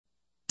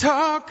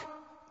Talk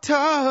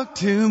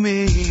to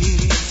me.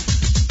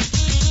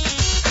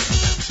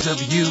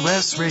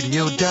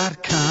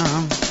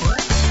 WSRadio.com.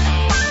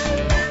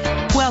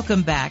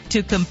 Welcome back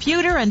to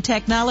Computer and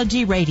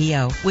Technology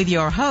Radio with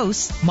your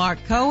hosts, Mark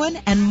Cohen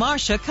and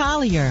Marcia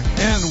Collier.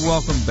 And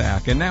welcome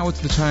back. And now it's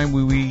the time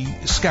we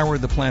scour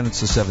the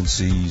planets, the seven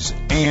seas,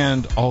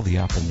 and all the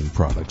Apple new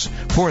products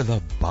for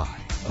the buy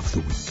of the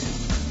week.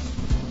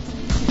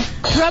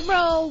 Drum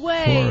roll,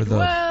 Wade. For the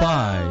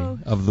buy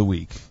of the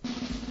week.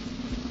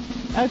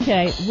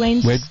 Okay,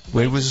 Wade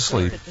was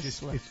asleep.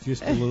 It's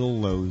just a little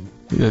low.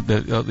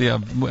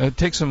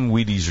 Take some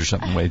Wheaties or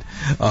something, Wade.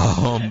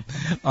 All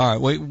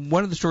right, Wade,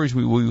 one of the stories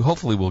we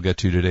hopefully will get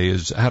to today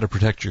is how to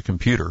protect your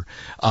computer.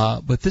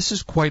 But this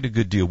is quite a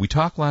good deal. We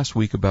talked last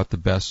week about the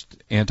best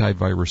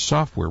antivirus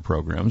software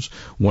programs.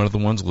 One of the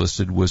ones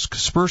listed was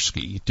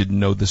Kaspersky. Didn't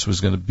know this was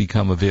going to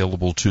become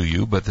available to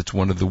you, but it's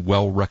one of the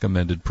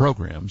well-recommended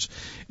programs.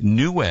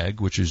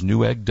 Newegg, which is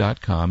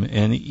newegg.com,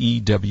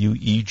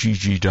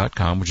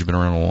 Newegg.com, which has been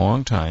around a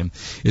long time,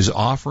 is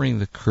offering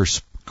the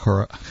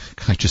I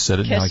just said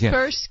it now again.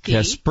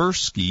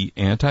 Kaspersky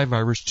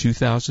Antivirus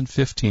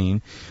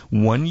 2015,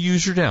 one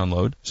user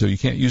download, so you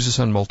can't use this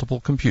on multiple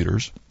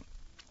computers.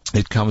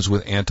 It comes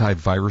with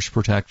antivirus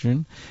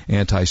protection,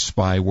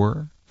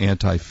 anti-spyware,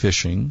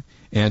 anti-phishing,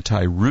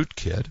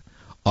 anti-rootkit,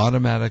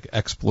 automatic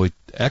exploit.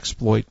 I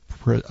don't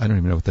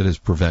even know what that is.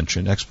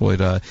 Prevention,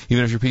 exploit.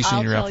 Even if your PC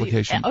in your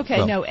application.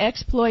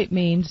 Exploit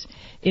means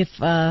if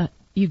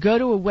you go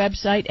to a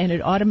website and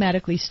it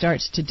automatically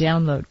starts to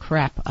download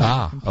crap.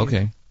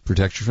 Okay.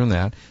 Protects you from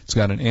that. It's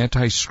got an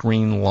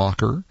anti-screen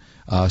locker,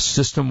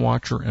 system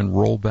watcher and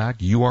rollback,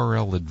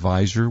 URL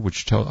advisor,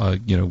 which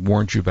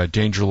warns you about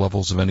danger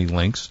levels of any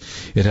links.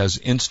 It has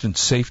instant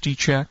safety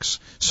checks,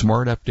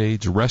 smart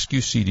updates,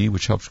 rescue CD,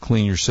 which helps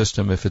clean your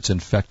system if it's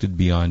infected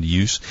beyond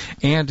use,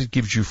 and it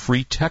gives you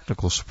free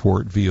technical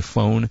support via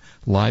phone,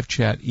 live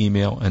chat,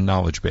 email, and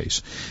knowledge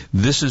base.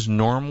 This is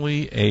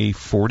normally a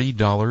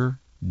 $40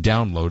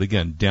 download.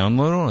 Again,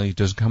 download only. It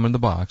doesn't come in the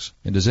box.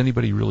 And does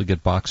anybody really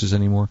get boxes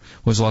anymore?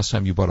 When's the last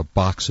time you bought a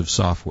box of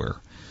software?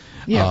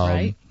 Yeah,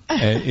 right.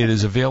 It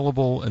is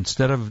available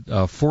instead of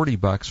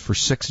 $40 for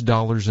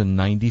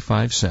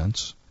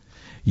 $6.95.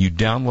 You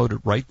download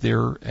it right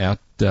there at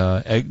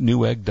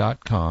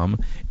newegg.com,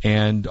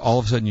 and all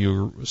of a sudden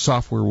your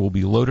software will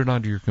be loaded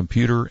onto your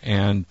computer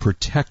and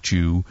protect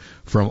you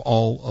from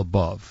all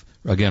above.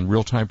 Again,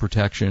 real-time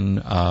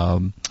protection,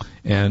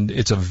 and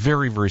it's a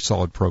very, very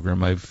solid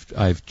program.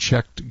 I've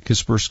checked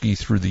Kaspersky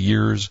through the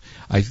years.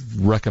 I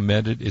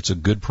recommend it. It's a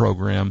good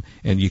program,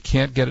 and you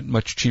can't get it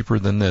much cheaper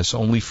than this.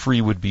 Only free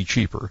would be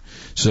cheaper.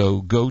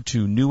 So go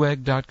to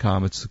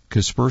newegg.com. It's the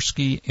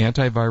Kaspersky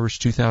Antivirus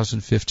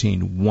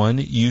 2015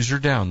 one-user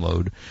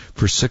download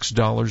for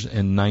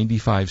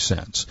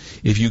 $6.95.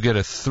 If you get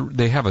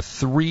they have a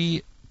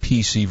 3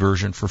 PC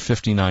version for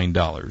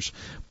 $59.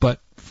 But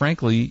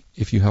frankly,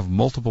 if you have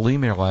multiple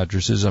email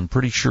addresses, I'm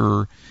pretty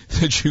sure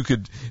that you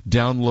could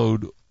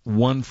download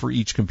one for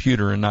each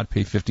computer and not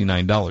pay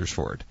 $59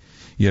 for it.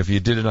 If you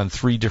did it on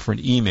 3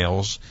 different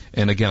emails,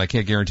 and again, I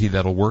can't guarantee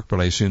that'll work, but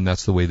I assume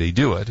that's the way they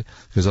do it,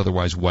 because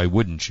otherwise, why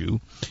wouldn't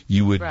you?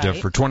 You would,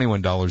 for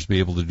 $21, be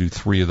able to do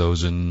 3 of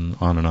those and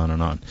on and on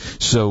and on.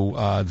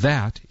 So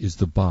that is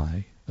the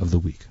buy of the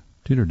week.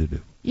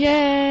 Do-do-do-do.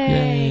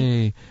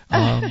 Yay!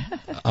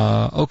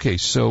 Okay,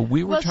 so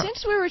we were...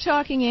 since we were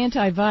talking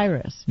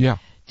antivirus, yeah.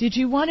 Did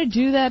you want to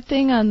do that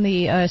thing on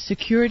the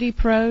Security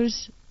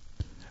Pros,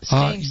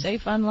 staying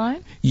safe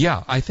online?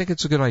 Yeah, I think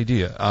it's a good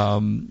idea.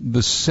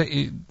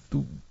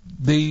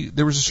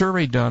 There was a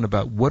survey done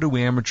about what do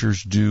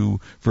amateurs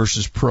do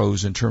versus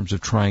pros in terms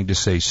of trying to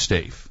stay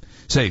safe.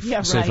 Safe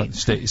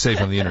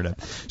on the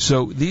Internet.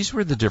 So these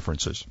were the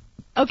differences.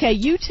 Okay,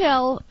 you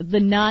tell the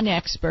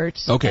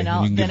non-experts, and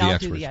I'll do the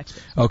experts.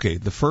 Okay,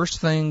 the first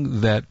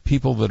thing that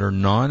people that are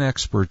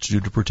non-experts do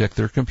to protect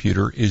their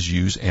computer is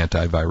use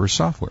antivirus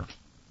software.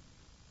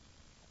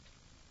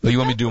 You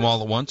want me to do them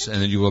all at once, and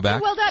then you go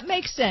back? Well, that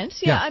makes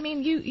sense. Yeah. I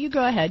mean, you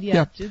go ahead.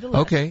 Yeah. Do the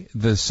list. Okay,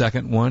 the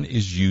second one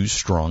is use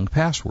strong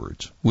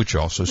passwords, which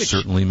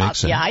certainly makes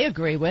sense. Yeah, I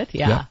agree with,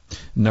 yeah.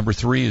 Number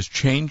 3 is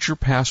change your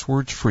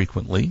passwords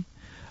frequently.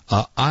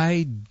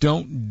 I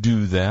don't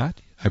do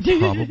that. I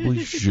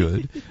probably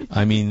should.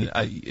 I mean,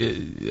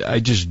 I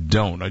just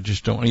don't.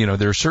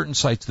 There are certain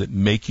sites that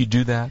make you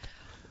do that.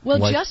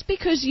 Well, just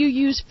because you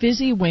use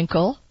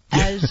FuzzyWinkle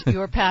as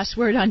your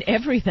password on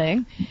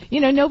everything,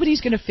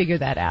 nobody's going to figure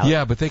that out.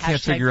 Yeah, but they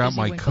can't figure out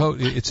my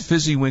code. It's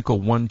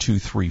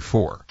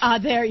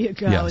FuzzyWinkle1234. There you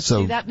go. Yeah,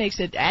 See, that makes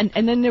it.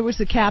 And then there was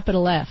the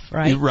capital F,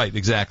 right? Right,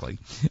 exactly.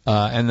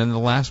 And then the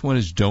last one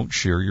is don't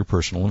share your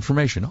personal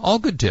information. All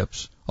good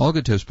tips,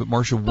 but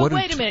Marcia, wait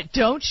a minute,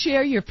 don't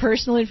share your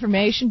personal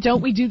information.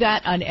 Don't we do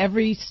that on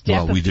every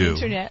step of the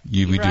internet?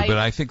 We do, but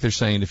I think they're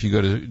saying if you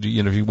go to,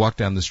 if you walk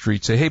down the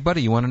street, say, hey,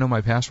 buddy, you want to know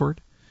my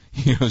password?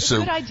 So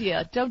good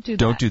idea. Don't do that.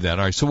 Don't do that.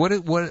 All right. So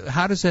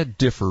how does that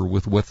differ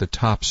with what the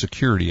top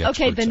security experts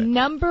Okay, the say?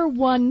 number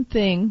one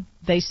thing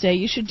they say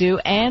you should do,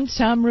 and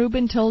Tom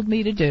Rubin told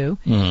me to do,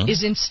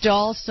 is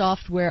install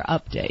software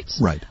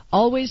updates. Right.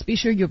 Always be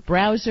sure your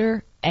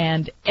browser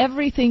and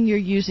everything you're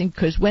using,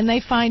 because when they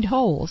find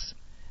holes,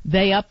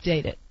 they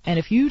update it. And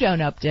if you don't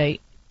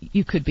update,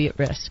 you could be at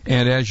risk.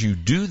 And as you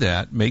do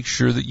that, make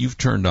sure that you've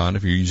turned on,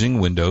 if you're using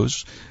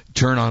Windows,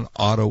 turn on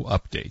auto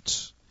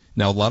updates.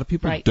 Now, a lot of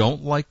people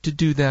don't like to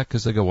do that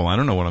because they go, well, I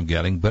don't know what I'm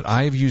getting, but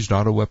I've used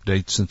auto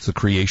updates since the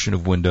creation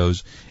of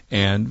Windows,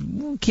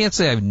 and can't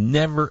say I've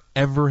never,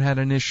 ever had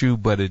an issue,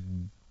 but it's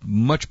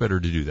much better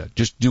to do that.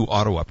 Just do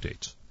auto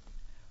updates.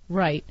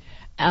 Right.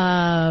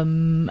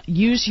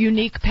 Use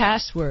unique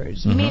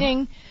passwords,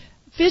 meaning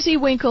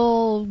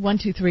FuzzyWinkle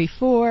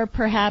 1234,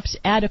 perhaps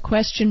add a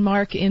question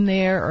mark in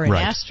there or an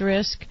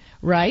asterisk,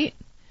 right?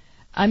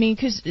 I mean,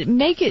 because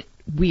make it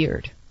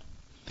weird.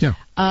 Yeah.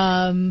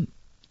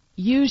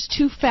 Use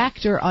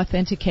two-factor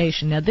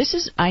authentication. Now,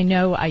 I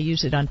know I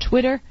use it on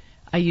Twitter.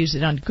 I use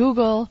it on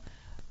Google.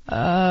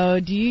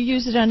 Do you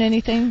use it on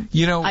anything?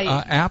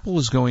 Apple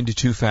is going to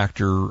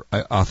two-factor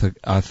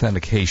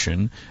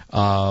authentication.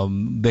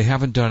 They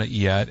haven't done it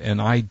yet, and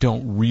I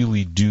don't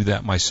really do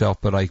that myself,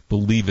 but I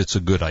believe it's a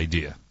good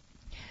idea.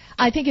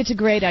 I think it's a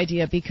great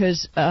idea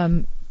because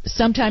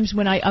sometimes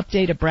when I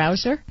update a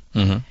browser,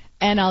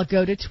 and I'll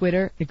go to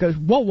Twitter, it goes,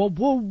 whoa, whoa,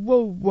 whoa,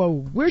 whoa,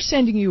 whoa, we're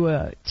sending you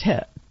a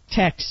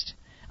text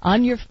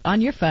on your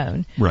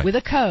phone with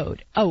a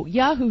code. Oh,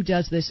 Yahoo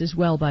does this as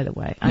well, by the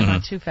way. I'm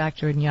on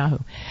two-factor in Yahoo.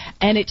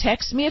 And it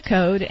texts me a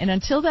code, and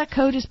until that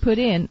code is put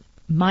in,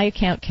 my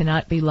account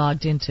cannot be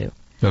logged into.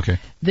 Okay.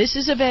 This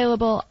is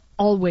available.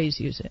 Always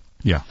use it.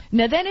 Yeah.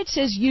 Now, then it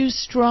says use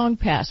strong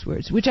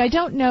passwords, which I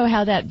don't know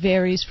how that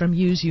varies from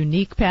use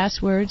unique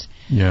passwords.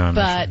 Yeah,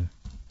 but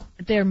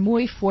they're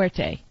muy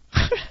fuerte.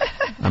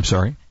 I'm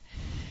sorry?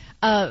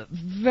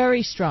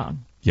 Very strong.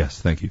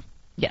 Yes, thank you.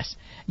 Yes.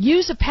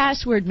 Use a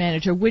password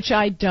manager, which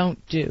I don't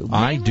do.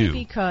 I do.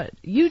 Because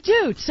you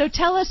do. So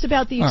tell us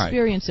about the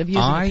experience of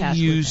using a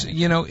password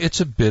manager.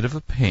 It's a bit of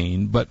a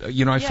pain, but,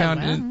 I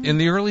found in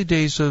the early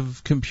days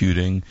of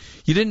computing,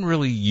 you didn't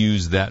really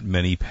use that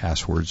many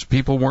passwords.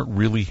 People weren't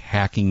really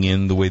hacking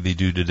in the way they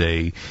do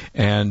today.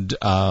 And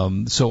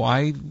so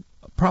I,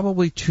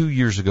 probably 2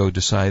 years ago,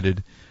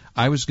 decided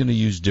I was going to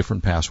use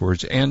different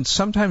passwords, and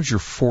sometimes you're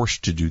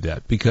forced to do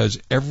that because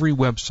every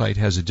website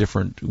has a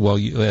different,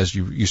 as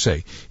you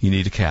say, you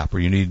need a cap, or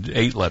you need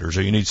 8 letters,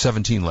 or you need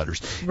 17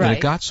 letters. Right. And it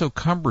got so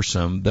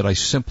cumbersome that I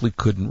simply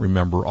couldn't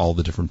remember all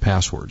the different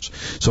passwords.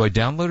 So I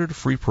downloaded a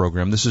free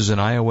program. This is an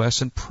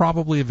iOS and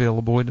probably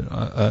available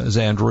as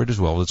Android as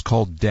well. It's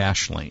called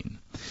Dashlane.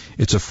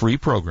 It's a free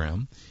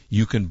program.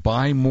 You can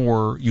buy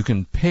more. You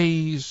can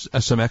pay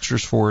some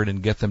extras for it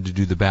and get them to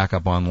do the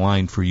backup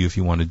online for you if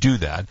you want to do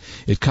that.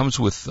 It comes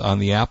with, on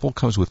the Apple,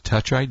 comes with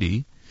Touch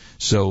ID.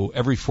 So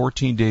every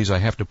 14 days I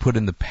have to put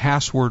in the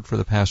password for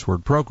the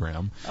password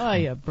program. Oh,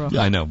 yeah, bro.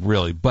 I know,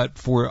 really. But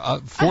for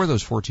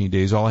those 14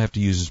 days, all I have to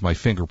use is my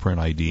fingerprint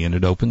ID, and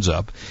it opens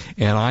up.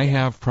 And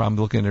I'm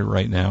looking at it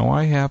right now,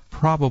 I have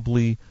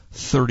probably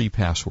 30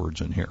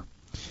 passwords in here.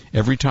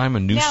 Every time a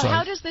new site... Now,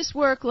 how does this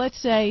work?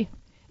 Let's say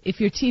if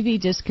your TV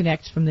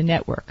disconnects from the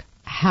network,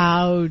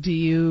 how do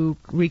you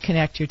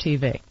reconnect your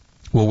TV?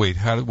 Well, wait,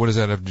 what does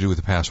that have to do with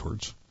the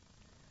passwords?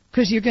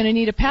 Because you're going to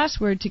need a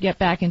password to get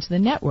back into the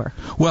network.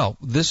 Well,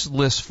 this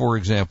list, for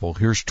example,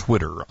 here's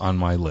Twitter on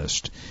my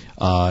list.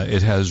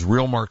 It has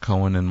Real Mark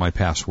Cohen and my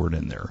password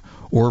in there.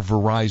 Or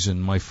Verizon,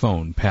 my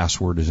phone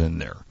password is in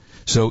there.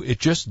 So it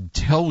just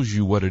tells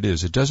you what it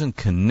is. It doesn't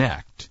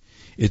connect.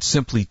 It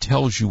simply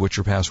tells you what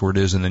your password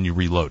is, and then you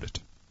reload it.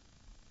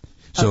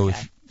 So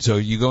So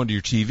you go into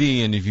your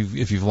TV, and if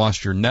you've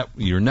lost your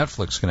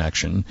Netflix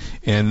connection,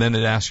 and then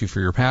it asks you for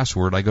your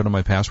password, I go to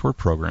my password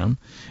program,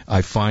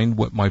 I find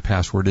what my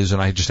password is,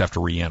 and I just have to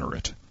re-enter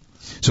it.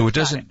 So it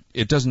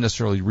doesn't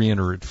necessarily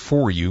re-enter it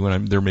for you,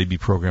 and there may be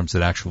programs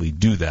that actually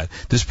do that.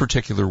 This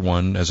particular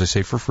one, as I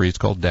say, for free, it's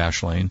called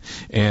Dashlane,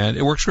 and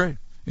it works great.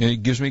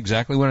 It gives me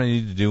exactly what I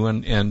need to do,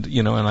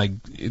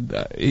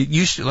 it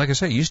used to, like I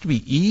say, it used to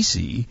be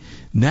easy.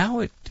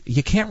 Now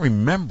you can't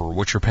remember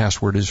what your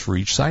password is for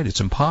each site. It's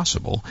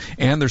impossible,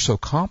 and they're so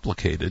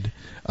complicated.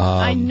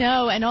 I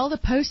know, and all the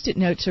Post-it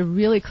notes are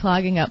really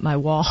clogging up my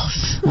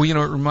walls. Well, it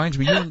reminds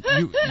me.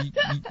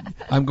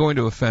 I'm going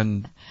to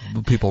offend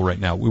people right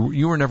now.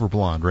 You were never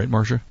blonde, right,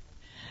 Marcia?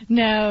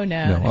 No.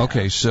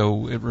 Okay,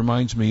 so it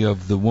reminds me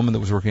of the woman that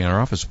was working in our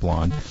office,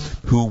 blonde,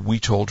 who we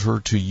told her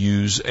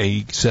to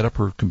set up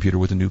her computer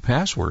with a new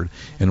password,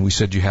 and we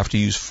said you have to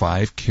use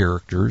 5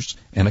 characters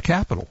and a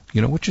capital,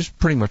 which is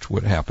pretty much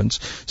what happens.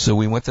 So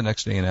we went the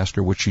next day and asked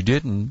her what she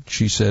did, and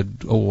she said,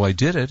 "Oh, well, I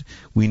did it.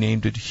 We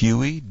named it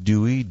Huey,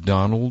 Dewey,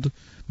 Donald,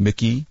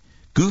 Mickey,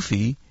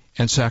 Goofy,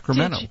 and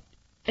Sacramento."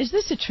 Is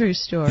this a true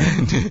story?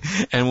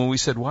 And when we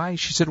said why,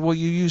 she said, "Well,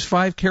 you use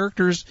 5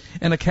 characters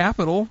and a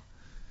capital."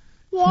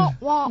 Wah,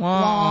 wah,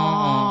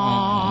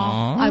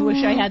 wah. I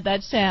wish I had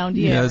that sound.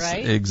 Yeah, yes,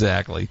 right?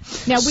 Exactly.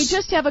 Now, we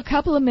just have a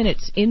couple of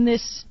minutes in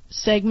this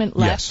segment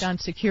left on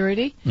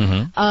security.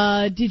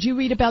 Mm-hmm. Did you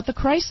read about the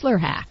Chrysler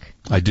hack?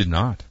 I did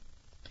not.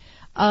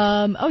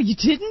 Oh, you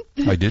didn't?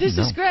 I didn't. This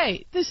is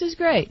great. This is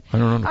great. I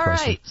don't know. All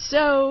right.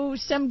 So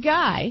some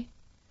guy,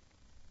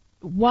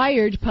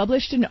 Wired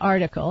published an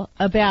article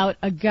about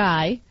a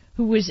guy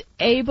who was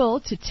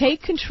able to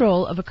take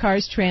control of a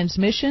car's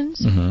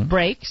transmissions,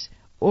 brakes,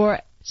 or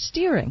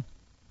steering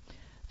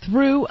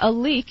through a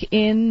leak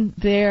in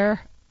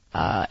their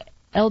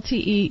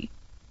LTE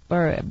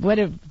or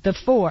whatever the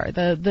phone,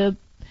 the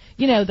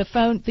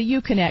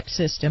Uconnect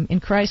system in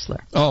Chrysler.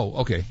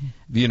 Oh, okay.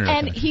 The internet.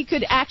 And connection. he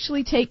could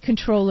actually take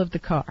control of the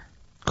car.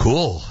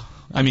 Cool.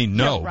 I mean,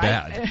 no, right?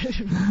 bad.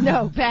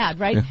 No, bad,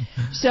 right?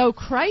 So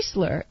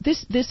Chrysler,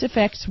 this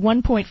affects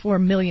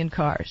 1.4 million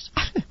cars.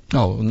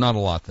 Oh, not a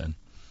lot then.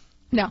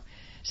 No.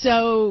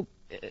 So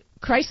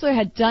Chrysler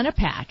had done a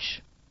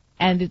patch,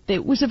 and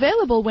it was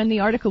available when the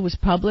article was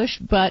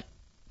published, but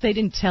they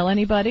didn't tell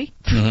anybody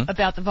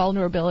about the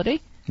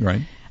vulnerability.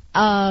 Right.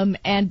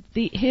 And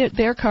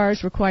their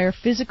cars require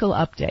physical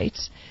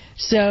updates.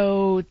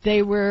 So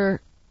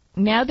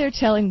now they're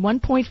telling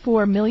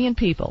 1.4 million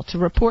people to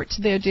report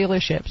to their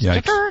dealerships.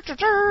 Yikes.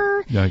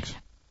 Yikes.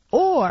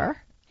 Or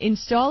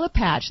install a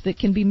patch that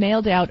can be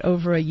mailed out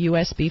over a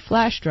USB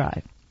flash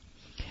drive.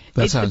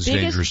 That It's sounds the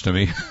dangerous to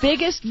me.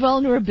 Biggest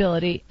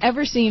vulnerability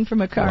ever seen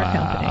from a car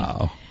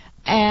company.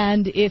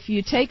 And if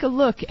you take a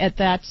look at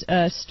that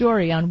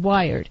story on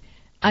Wired,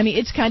 I mean,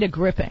 it's kind of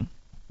gripping,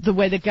 the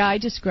way the guy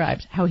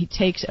describes how he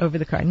takes over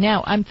the car.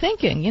 Now, I'm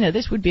thinking,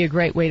 this would be a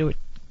great way to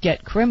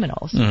get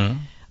criminals.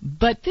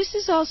 But this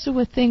is also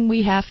a thing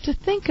we have to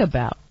think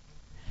about.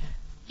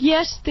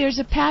 Yes, there's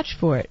a patch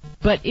for it,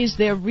 but is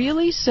there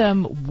really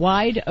some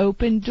wide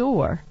open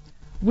door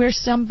where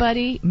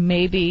somebody,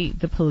 maybe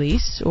the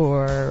police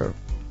or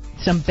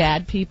some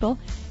bad people,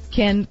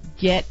 can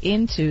get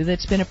into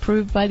that's been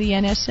approved by the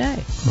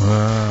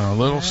NSA? A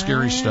little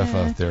scary stuff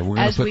out there.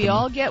 As we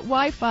all get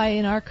Wi-Fi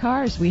in our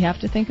cars, we have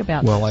to think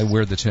about Well, this. I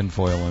wear the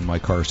tinfoil in my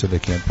car so they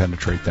can't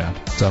penetrate that.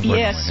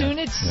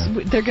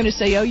 They're going to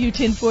say, oh, you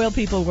tinfoil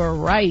people were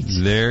right.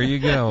 There you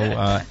go.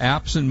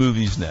 Apps and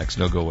movies next.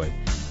 No, go away.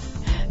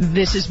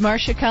 This is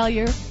Marcia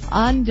Collier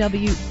on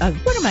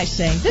what am I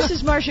saying? This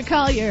is Marcia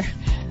Collier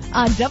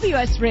on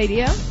WS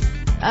Radio.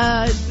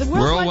 The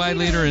worldwide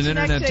leader in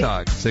Internet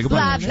talk. Say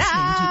goodbye. Listening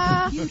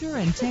to Computer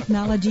and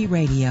Technology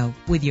Radio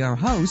with your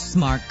hosts,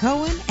 Mark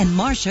Cohen and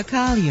Marcia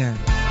Collier.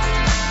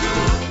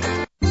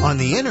 On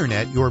the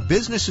Internet, your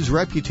business's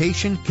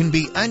reputation can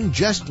be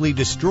unjustly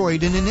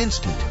destroyed in an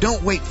instant.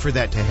 Don't wait for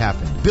that to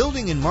happen.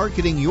 Building and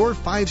marketing your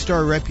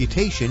 5-star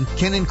reputation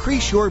can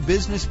increase your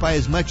business by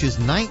as much as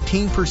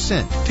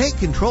 19%. Take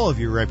control of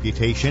your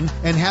reputation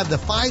and have the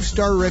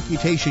 5-star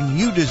reputation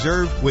you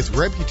deserve with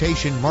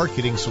Reputation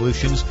Marketing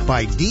Solutions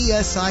by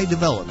DSI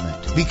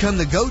Development. Become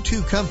the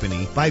go-to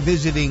company by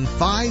visiting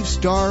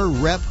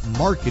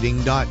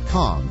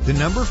 5starrepmarketing.com. The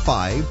number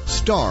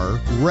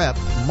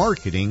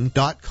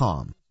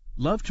 5starrepmarketing.com.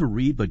 Love to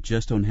read but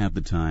just don't have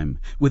the time?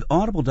 With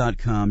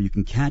Audible.com, you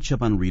can catch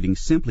up on reading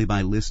simply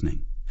by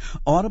listening.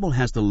 Audible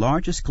has the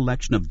largest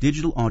collection of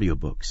digital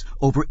audiobooks,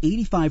 over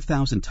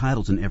 85,000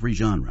 titles in every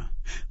genre.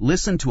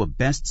 Listen to a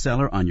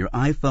bestseller on your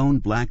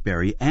iPhone,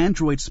 BlackBerry,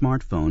 Android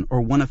smartphone, or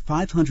one of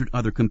 500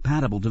 other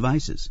compatible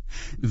devices.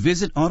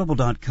 Visit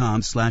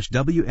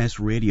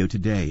audible.com/WSRadio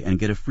today and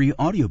get a free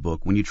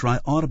audiobook when you try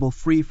Audible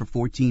free for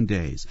 14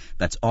 days.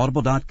 That's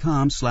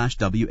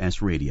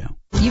audible.com/WSRadio.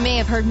 You may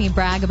have heard me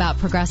brag about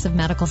Progressive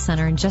Medical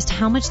Center and just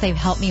how much they've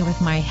helped me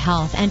with my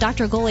health. And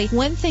Dr. Goley,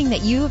 one thing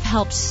that you have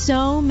helped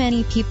so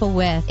many people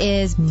with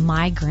is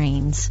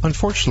migraines.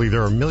 Unfortunately,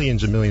 there are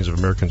millions and millions of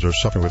Americans who are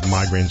suffering with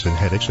migraines and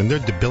headaches, and they're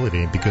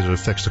debilitating because it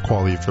affects the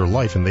quality of their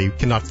life, and they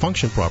cannot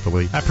function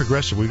properly. At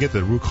Progressive, we get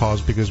the root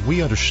cause because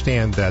we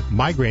understand that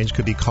migraines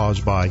could be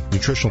caused by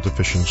nutritional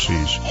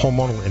deficiencies,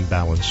 hormonal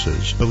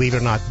imbalances, believe it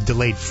or not,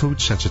 delayed food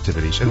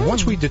sensitivities. And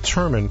once we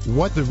determine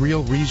what the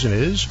real reason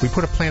is, we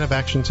put a plan of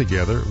action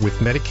together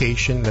with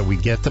medication that we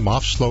get them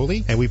off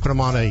slowly, and we put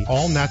them on an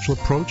all-natural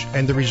approach,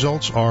 and the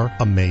results are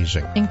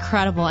amazing.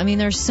 Incredible. I mean,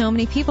 there's so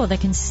many people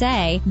that can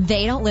say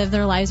they don't live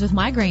their lives with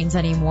migraines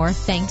anymore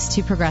thanks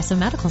to Progressive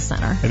Medical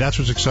Center. And that's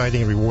what's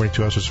exciting and rewarding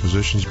to us as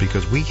physicians,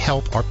 because we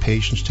help our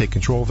patients take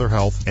control of their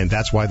health, and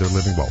that's why they're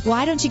living well.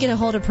 Why don't you get a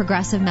hold of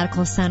Progressive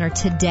Medical Center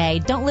today?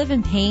 Don't live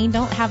in pain.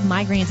 Don't have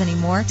migraines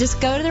anymore. Just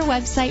go to their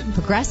website,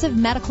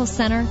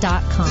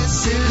 progressivemedicalcenter.com.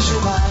 This is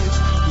your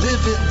life.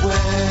 Live it well.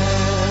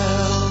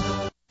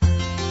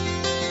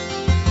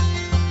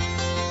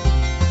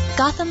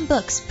 Gotham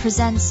Books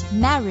presents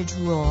Marriage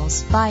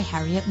Rules by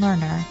Harriet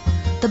Lerner.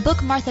 The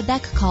book Martha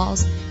Beck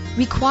calls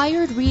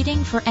required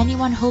reading for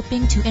anyone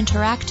hoping to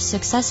interact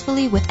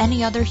successfully with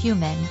any other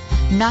human,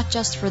 not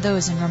just for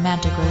those in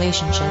romantic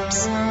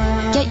relationships.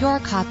 Get your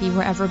copy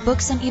wherever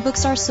books and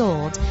ebooks are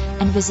sold,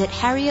 and visit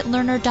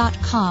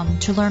harrietlerner.com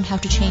to learn how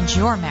to change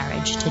your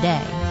marriage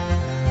today.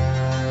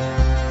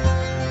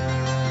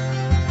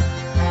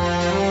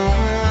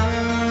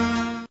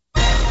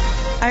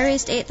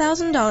 raised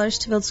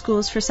 $8,000 to build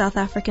schools for South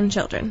African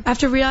children.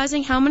 After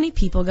realizing how many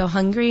people go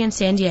hungry in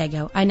San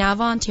Diego, I now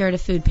volunteer at a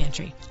food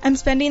pantry. I'm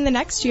spending the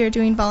next year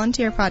doing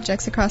volunteer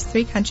projects across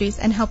 3 countries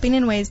and helping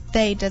in ways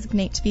they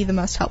designate to be the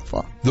most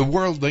helpful. The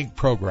WorldLink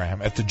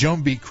program at the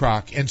Joan B.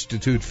 Kroc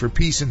Institute for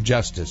Peace and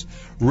Justice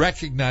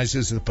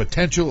recognizes the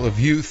potential of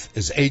youth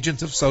as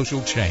agents of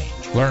social change.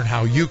 Learn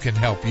how you can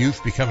help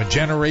youth become a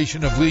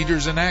generation of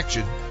leaders in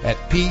action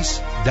at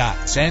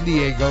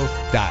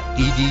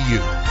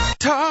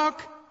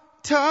peace.sandiego.edu.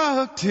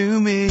 Talk to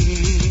me.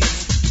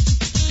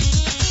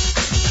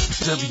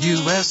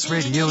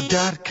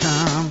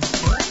 WSRadio.com.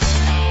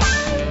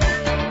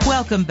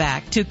 Welcome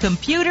back to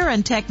Computer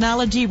and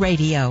Technology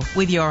Radio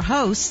with your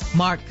hosts,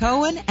 Mark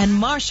Cohen and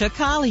Marcia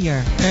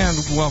Collier. And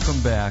welcome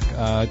back.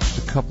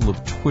 Just a couple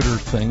of Twitter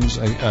things.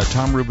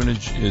 Tom Rubin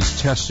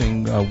is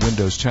testing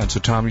Windows 10. So,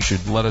 Tom, you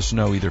should let us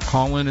know. Either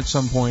call in at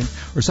some point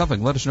or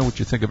something. Let us know what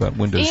you think about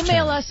Windows 10.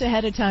 Email us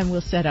ahead of time. We'll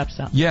set up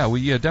something. Yeah,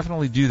 we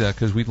definitely do that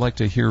because we'd like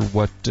to hear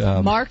what...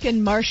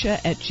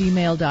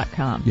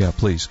 markandmarcia@gmail.com. Yeah,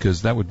 please,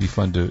 because that would be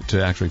fun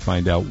to actually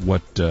find out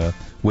what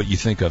you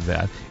think of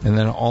that. And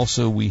then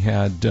also we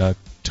had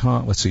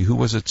Tom, let's see, who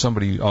was it?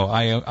 Somebody,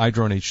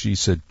 iDrone HD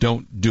said,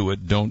 don't do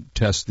it. Don't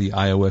test the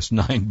iOS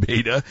 9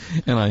 beta.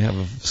 And I have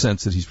a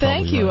sense that he's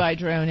probably Thank you, right.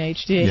 iDrone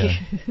HD. Yeah,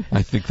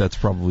 I think that's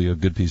probably a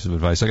good piece of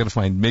advice. I got to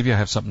find, maybe I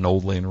have something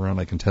old laying around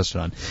I can test it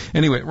on.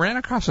 Anyway, ran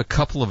across a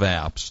couple of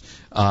apps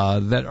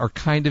that are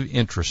kind of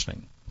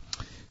interesting.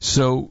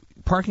 So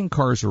parking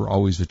cars are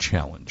always a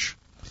challenge.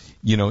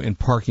 You know, in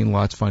parking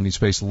lots, finding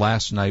space.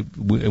 Last night,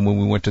 when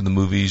we went to the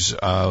movies,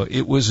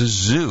 it was a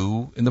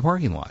zoo in the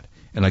parking lot,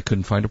 and I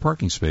couldn't find a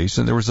parking space.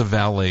 And there was a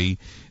valet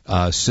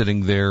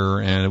sitting there,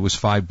 and it was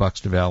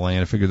 $5 to valet,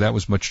 and I figured that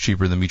was much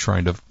cheaper than me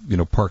trying to,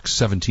 park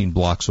 17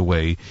 blocks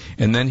away.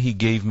 And then he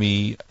gave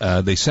me,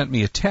 they sent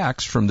me a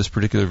text from this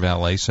particular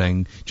valet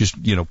saying, just,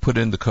 put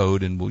in the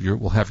code, and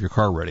we'll have your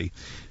car ready.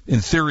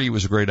 In theory, it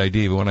was a great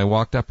idea, but when I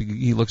walked up,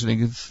 he looks at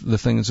the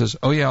thing and says,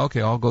 "Oh yeah,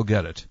 okay, I'll go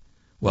get it."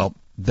 Well,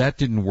 that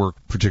didn't work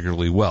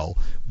particularly well,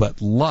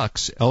 but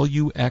Luxe,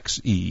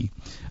 L-U-X-E,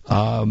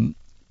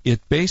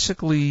 it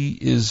basically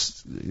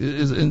is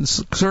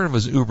sort of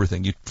an Uber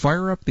thing. You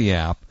fire up the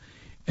app,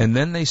 and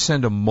then they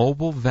send a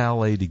mobile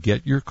valet to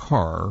get your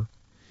car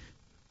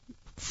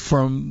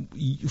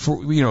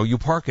you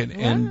park it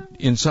and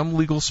in some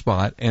legal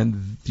spot,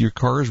 and your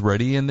car is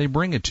ready, and they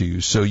bring it to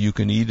you, so you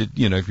can eat it.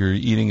 If you're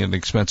eating at an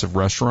expensive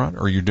restaurant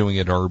or you're doing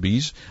it at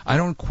Arby's. I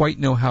don't quite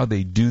know how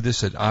they do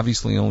this. It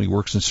obviously only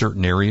works in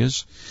certain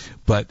areas,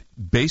 but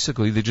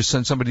basically they just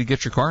send somebody to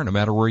get your car no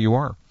matter where you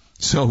are.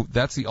 So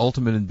that's the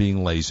ultimate in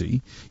being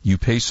lazy. You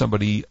pay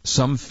somebody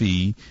some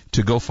fee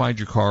to go find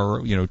your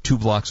car, 2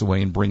 blocks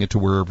away and bring it to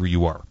wherever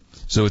you are.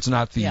 So it's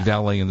not the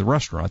valet in the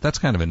restaurant. That's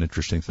kind of an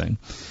interesting thing.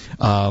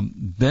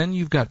 Then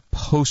you've got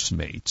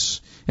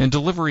Postmates, and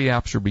delivery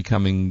apps are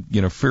becoming,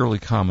 fairly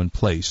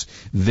commonplace.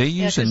 They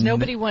use because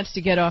nobody wants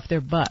to get off their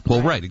butt.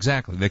 Well, right,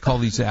 exactly. They call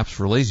these apps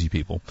for lazy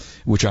people,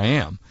 which I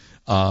am.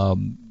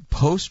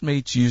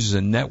 Postmates uses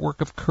a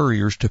network of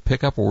couriers to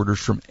pick up orders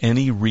from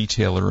any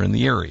retailer in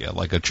the area,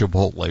 like a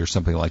Chipotle or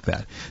something like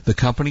that. The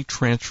company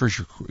transfers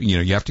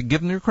you have to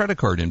give them your credit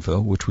card info,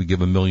 which we give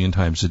 1 million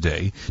times a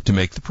day, to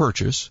make the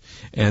purchase,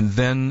 and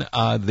then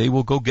they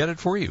will go get it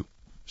for you.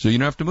 So you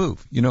don't have to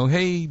move.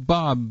 Hey,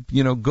 Bob,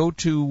 go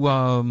to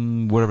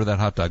whatever that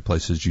hot dog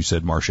place is you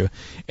said, Marcia,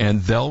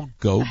 and they'll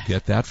go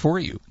get that for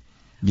you.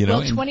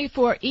 Well,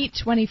 Eat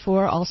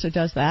 24 also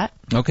does that.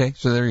 Okay,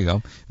 so there you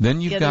go.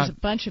 Then you've got... there's a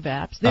bunch of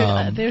apps.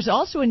 There's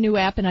also a new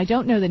app, and I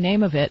don't know the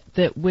name of it,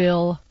 that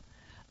will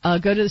go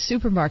to the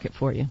supermarket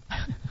for you.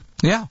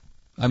 Yeah.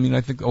 I mean,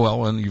 I think,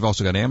 and you've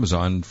also got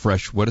Amazon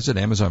Fresh. What is it,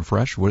 Amazon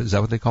Fresh? Is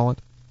that what they call it?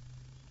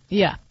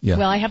 Yeah.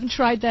 Well, I haven't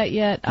tried that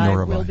yet. I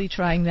will be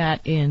trying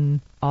that in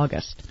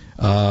August.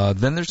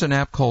 Then there's an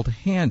app called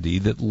Handy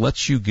that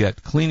lets you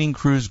get cleaning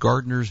crews,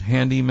 gardeners,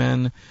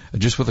 handymen,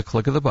 just with a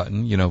click of the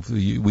button.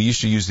 We used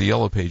to use the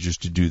Yellow Pages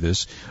to do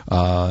this.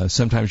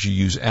 Sometimes you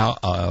use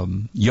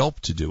Yelp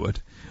to do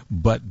it.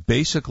 But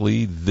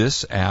basically,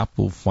 this app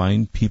will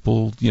find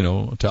people, to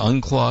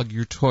unclog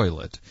your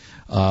toilet,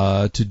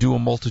 to do a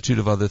multitude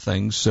of other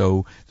things.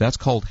 So that's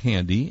called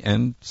Handy,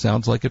 and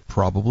sounds like it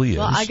probably is.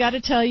 Well, I got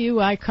to tell you,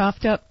 I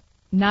coughed up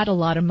not a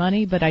lot of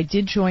money, but I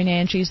did join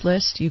Angie's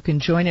List. You can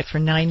join it for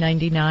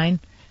 $9.99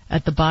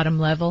 at the bottom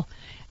level,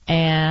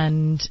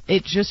 and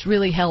it just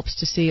really helps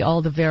to see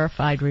all the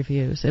verified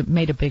reviews. It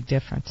made a big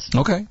difference.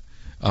 Okay.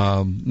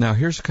 Now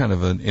here's kind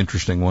of an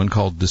interesting one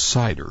called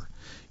Decider.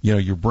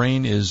 Your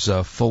brain is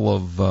full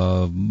of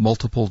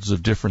multiples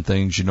of different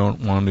things. You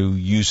don't want to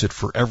use it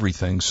for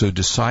everything. So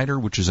Decider,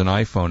 which is an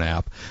iPhone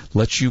app,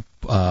 lets you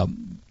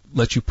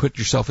put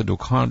yourself into a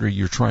quandary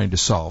you're trying to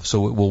solve.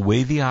 So it will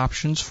weigh the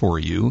options for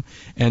you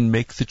and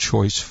make the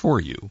choice for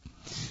you.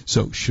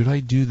 So should I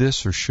do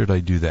this or should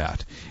I do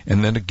that?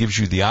 And then it gives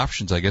you the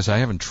options. I guess I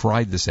haven't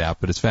tried this app,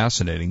 but it's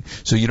fascinating.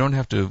 So you don't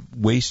have to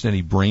waste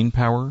any brain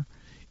power.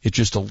 It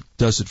just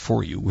does it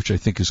for you, which I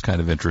think is kind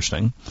of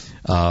interesting.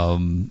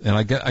 And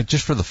I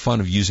just for the fun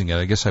of using it,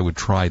 I guess I would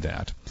try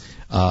that.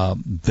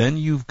 Then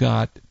you've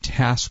got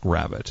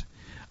TaskRabbit.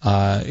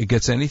 It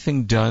gets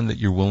anything done that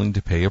you're willing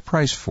to pay a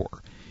price for.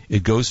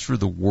 It goes through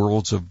the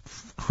worlds of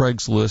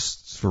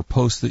Craigslist for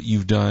posts that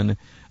you've done,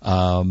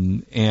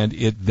 and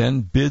it then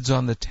bids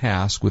on the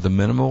task with a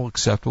minimal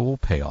acceptable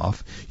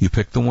payoff. You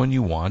pick the one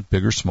you want,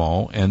 big or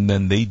small, and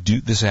then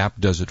this app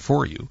does it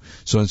for you.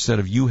 So instead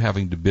of you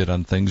having to bid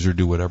on things or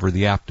do whatever,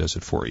 the app does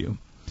it for you.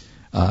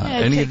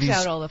 It takes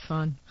out all the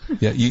fun.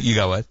 Yeah, you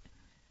got what?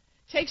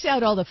 Takes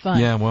out all the fun.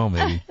 Yeah, well,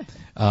 maybe.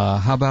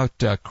 How about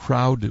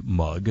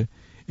CrowdMug?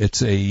 It's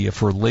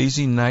for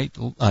lazy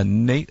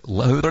nightlife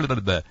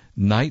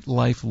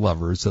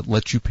lovers that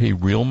lets you pay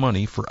real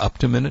money for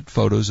up-to-minute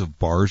photos of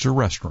bars or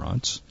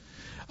restaurants.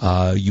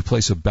 You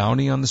place a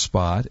bounty on the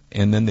spot,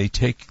 and then they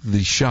take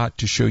the shot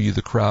to show you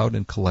the crowd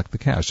and collect the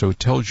cash. So it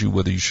tells you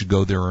whether you should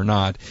go there or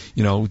not.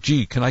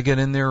 Gee, can I get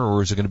in there,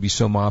 or is it going to be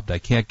so mobbed I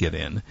can't get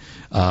in?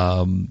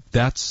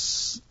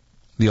 That's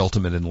the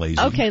ultimate in lazy.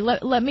 Okay,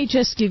 let me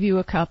just give you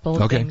a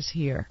couple of things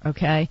here,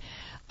 okay?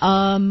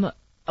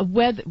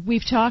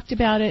 We've talked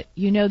about it.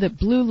 You know that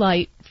blue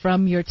light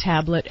from your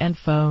tablet and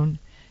phone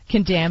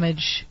can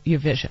damage your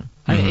vision.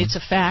 I mean, it's a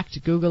fact.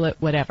 Google it,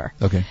 whatever.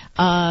 Okay.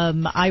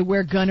 I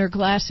wear Gunner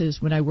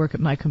glasses when I work at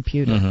my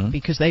computer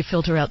because they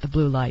filter out the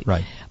blue light.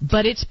 Right.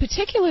 But it's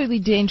particularly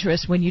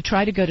dangerous when you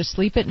try to go to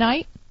sleep at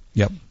night.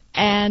 Yep.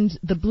 And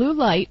the blue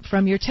light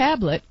from your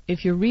tablet,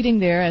 if you're reading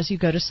there as you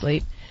go to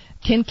sleep,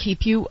 can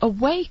keep you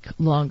awake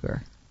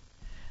longer.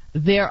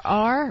 There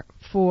are,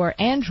 for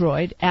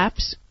Android,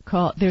 apps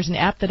there's an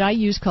app that I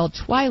use called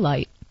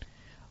Twilight,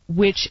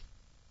 which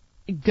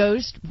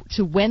goes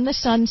to when the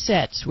sun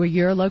sets where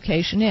your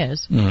location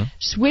is,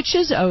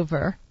 switches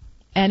over,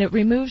 and it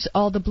removes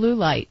all the blue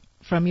light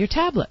from your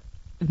tablet.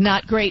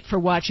 Not great for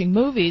watching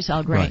movies,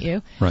 I'll grant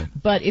you. Right.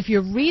 But if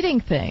you're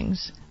reading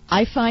things,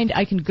 I find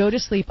I can go to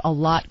sleep a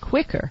lot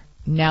quicker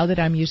now that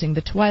I'm using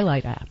the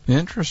Twilight app.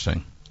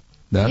 Interesting.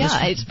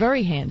 It's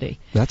very handy.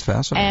 That's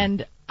fascinating.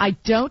 And I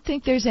don't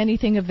think there's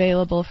anything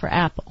available for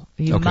Apple.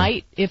 You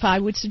might, if I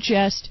would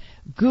suggest,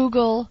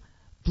 Google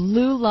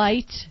Blue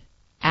Light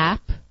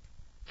app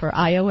for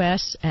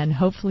iOS, and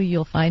hopefully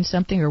you'll find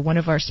something, or one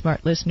of our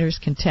smart listeners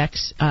can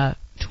text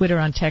Twitter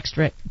on Tech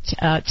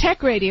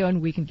Radio,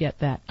 and we can get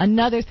that.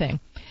 Another thing,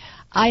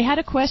 I had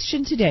a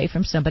question today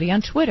from somebody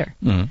on Twitter.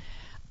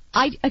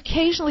 I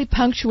occasionally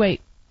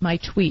punctuate my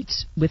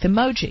tweets with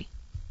emoji.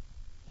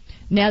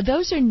 Now,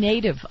 those are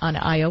native on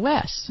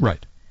iOS.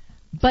 Right.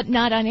 But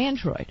not on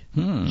Android.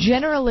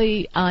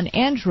 Generally, on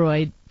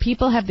Android,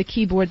 people have the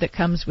keyboard that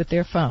comes with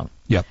their phone,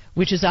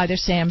 which is either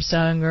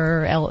Samsung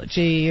or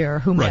LG or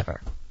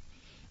whomever. Right.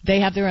 They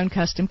have their own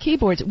custom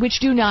keyboards, which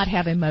do not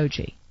have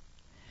emoji.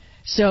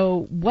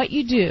 So what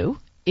you do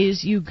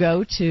is you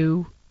go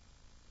to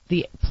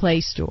the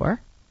Play Store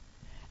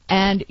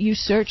and you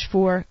search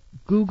for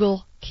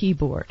Google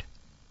Keyboard.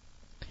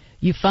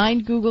 You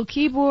find Google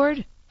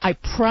Keyboard. I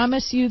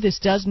promise you this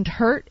doesn't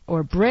hurt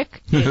or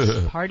brick.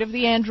 It's part of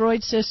the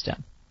Android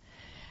system.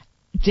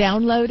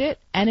 Download it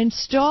and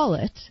install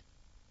it,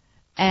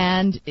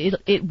 and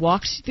it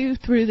walks you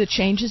through the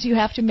changes you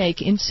have to make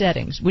in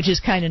settings, which is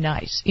kind of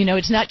nice.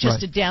 It's not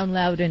just a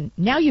download and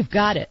now you've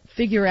got it.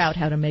 Figure out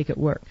how to make it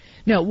work.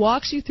 No, it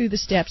walks you through the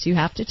steps you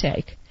have to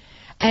take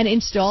and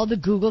install the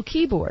Google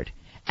Keyboard.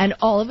 And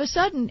all of a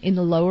sudden, in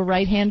the lower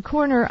right-hand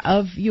corner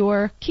of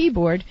your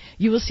keyboard,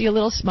 you will see a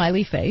little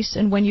smiley face.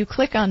 And when you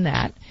click on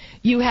that,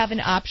 you have an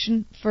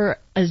option for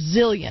a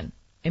zillion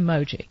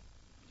emoji.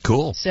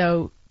 Cool.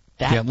 So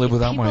can't live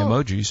without my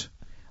emojis.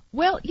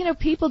 Well,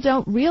 people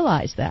don't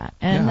realize that.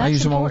 And that's I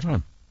use important. them all the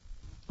time.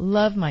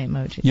 Love my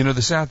emojis.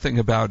 The sad thing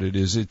about it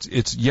is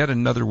it's yet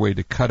another way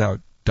to cut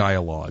out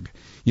dialogue.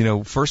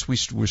 First we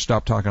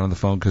stopped talking on the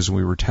phone because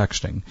we were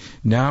texting.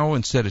 Now,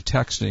 instead of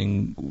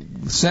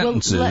texting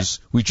sentences,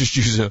 we just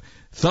use a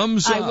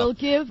thumbs up.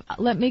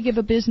 Let me give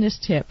a business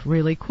tip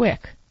really quick.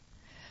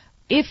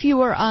 If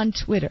you are on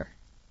Twitter,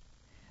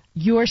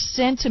 your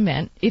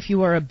sentiment, if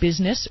you are a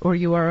business or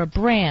you are a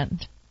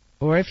brand,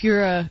 or if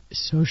you're a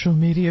social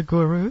media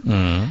guru,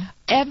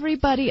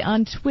 everybody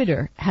on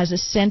Twitter has a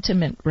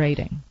sentiment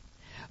rating,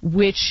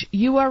 which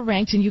you are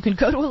ranked, and you can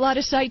go to a lot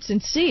of sites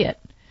and see it,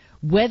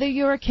 whether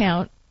your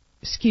account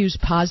skews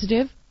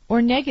positive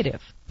or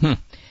negative.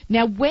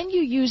 Now, when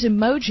you use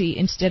emoji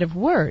instead of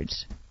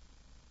words,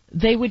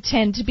 they would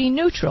tend to be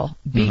neutral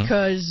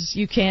because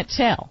you can't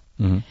tell.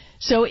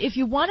 So if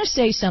you want to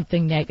say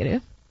something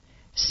negative,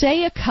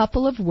 say a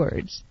couple of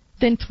words,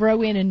 then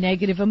throw in a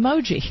negative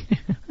emoji.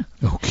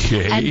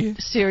 Okay. And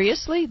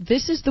seriously,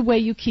 this is the way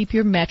you keep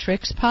your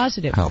metrics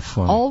positive. How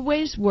fun.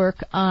 Always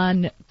work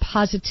on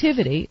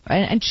positivity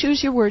and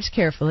choose your words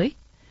carefully,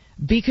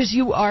 because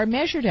you are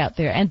measured out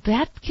there, and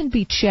that can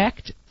be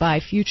checked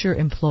by future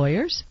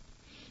employers,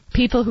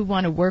 people who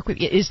want to work with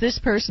you. Is this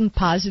person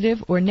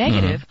positive or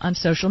negative on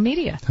social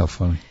media? How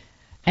funny.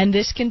 And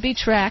this can be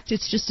tracked.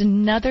 It's just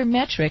another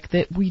metric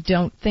that we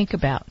don't think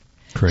about.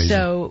 Crazy.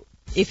 So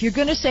if you're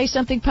going to say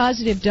something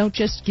positive, don't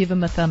just give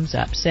them a thumbs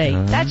up. Say,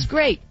 that's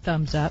great,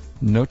 thumbs up.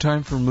 No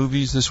time for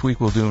movies this week.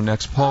 We'll do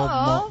next.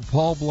 Paul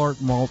Blart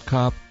Mall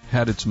Cop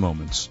had its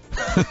moments.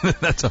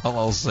 That's all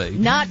I'll say.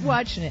 Not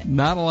watching it.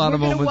 Not a lot of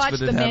moments, watch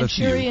but it the had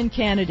Manchurian a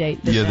few. Candidate.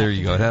 Yeah, there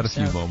you go. It had a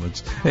few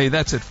moments. Hey,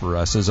 that's it for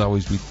us. As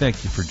always, we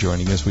thank you for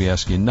joining us. We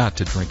ask you not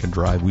to drink and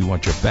drive. We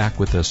want you back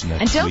with us next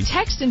week. And don't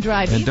text and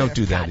drive and either. Don't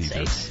do that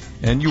either.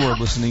 And you are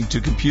listening to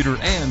Computer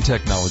and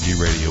Technology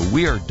Radio.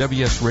 We are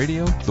WS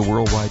Radio, the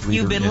worldwide leader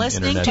You've been in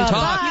listening Internet to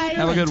talk. Computer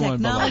Have a good and one.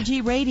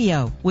 Technology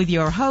Radio with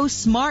your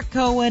hosts Mark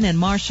Cohen and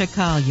Marcia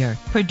Collier.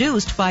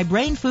 Produced by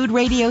Brain Food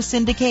Radio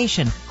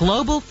Syndication.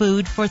 Global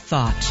food for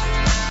thought.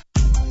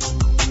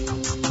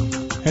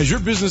 Has your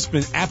business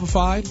been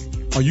appified?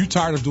 Are you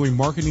tired of doing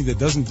marketing that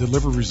doesn't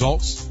deliver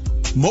results?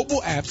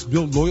 Mobile apps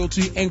build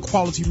loyalty and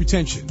quality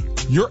retention.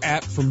 Your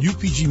app from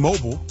UPG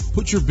Mobile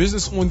puts your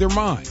business on their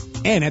mind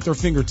and at their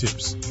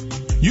fingertips.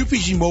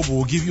 UPG Mobile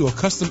will give you a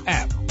custom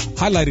app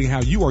highlighting how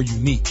you are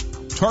unique,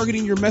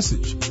 targeting your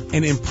message,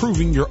 and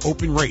improving your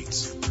open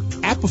rates.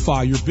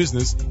 Appify your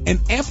business and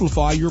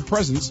amplify your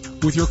presence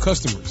with your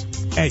customers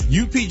at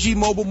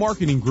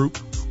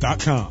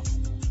upgmobilemarketinggroup.com.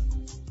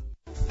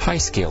 Hi,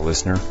 Scale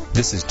listener.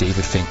 This is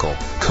David Finkel,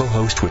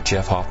 co-host with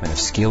Jeff Hoffman of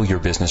Scale Your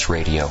Business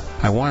Radio.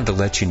 I wanted to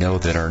let you know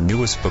that our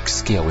newest book,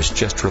 Scale, was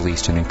just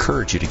released and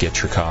encourage you to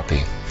get your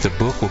copy. The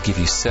book will give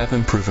you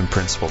 7 proven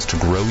principles to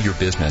grow your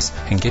business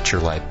and get your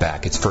life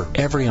back. It's for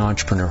every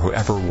entrepreneur who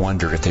ever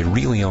wondered if they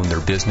really own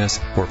their business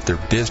or if their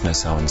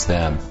business owns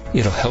them.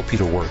 It'll help you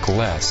to work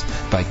less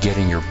by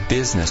getting your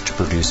business to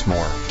produce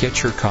more.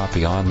 Get your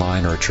copy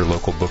online or at your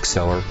local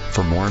bookseller.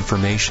 For more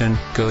information,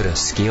 go to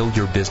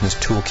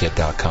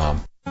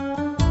scaleyourbusinesstoolkit.com.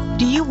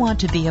 Do you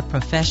want to be a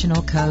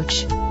professional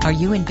coach? Are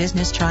you in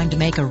business trying to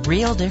make a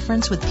real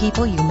difference with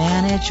people you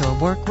manage or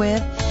work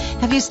with?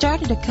 Have you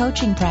started a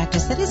coaching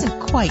practice that isn't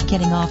quite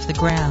getting off the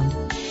ground?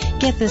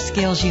 Get the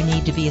skills you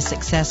need to be a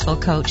successful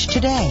coach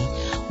today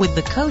with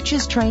the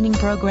Coaches Training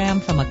Program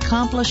from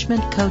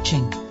Accomplishment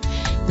Coaching.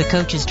 The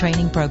Coaches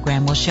Training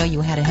Program will show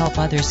you how to help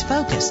others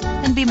focus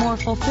and be more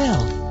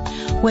fulfilled.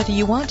 Whether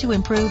you want to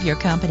improve your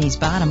company's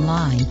bottom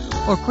line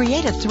or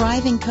create a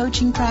thriving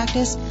coaching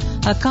practice,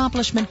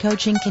 Accomplishment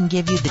Coaching can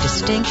give you the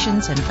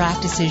distinctions and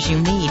practices you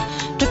need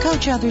to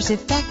coach others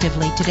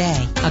effectively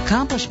today.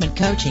 Accomplishment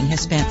Coaching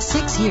has spent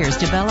 6 years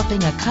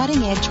developing a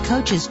cutting-edge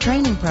coaches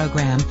training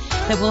program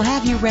that will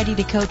have you ready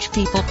to coach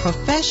people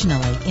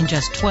professionally in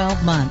just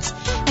 12 months,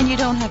 and you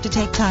don't have to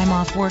take time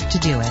off work to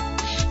do it.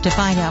 To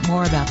find out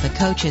more about the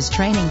Coaches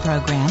Training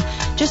Program,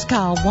 just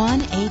call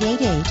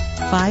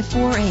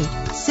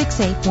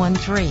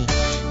 1-888-548-6813.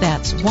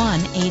 That's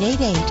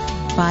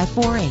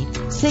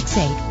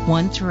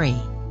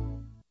 1-888-548-6813.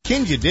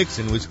 Kenja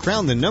Dixon was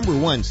crowned the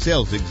 #1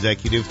 sales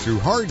executive through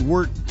hard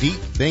work, deep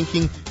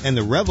thinking, and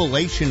the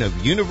revelation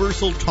of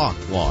universal talk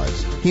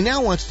laws. He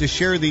now wants to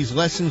share these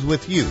lessons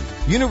with you.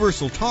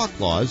 Universal talk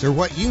laws are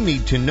what you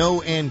need to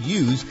know and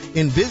use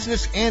in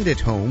business and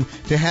at home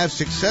to have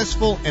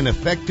successful and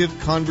effective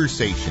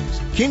conversations.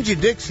 Kenja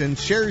Dixon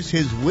shares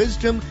his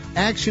wisdom,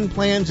 action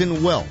plans,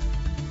 and wealth.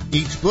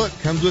 Each book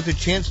comes with a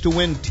chance to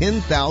win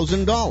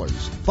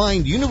 $10,000.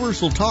 Find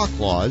Universal Talk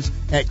Laws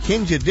at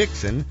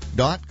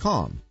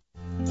KenjaDixon.com.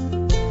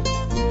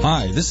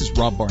 Hi, this is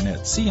Rob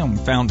Barnett, CEO and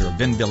founder of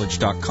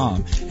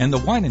VinVillage.com and the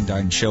Wine and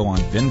Dine Show on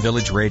Vin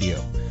Village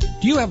Radio.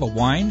 Do you have a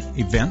wine,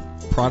 event,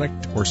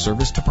 product, or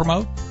service to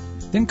promote?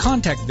 Then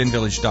contact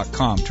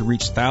VinVillage.com to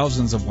reach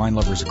thousands of wine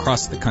lovers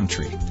across the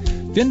country.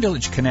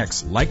 VinVillage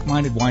connects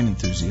like-minded wine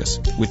enthusiasts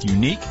with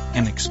unique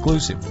and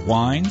exclusive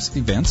wines,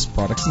 events,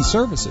 products, and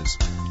services.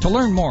 To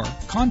learn more,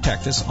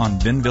 contact us on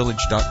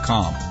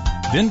VinVillage.com.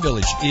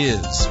 VinVillage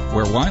is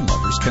where wine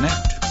lovers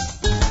connect.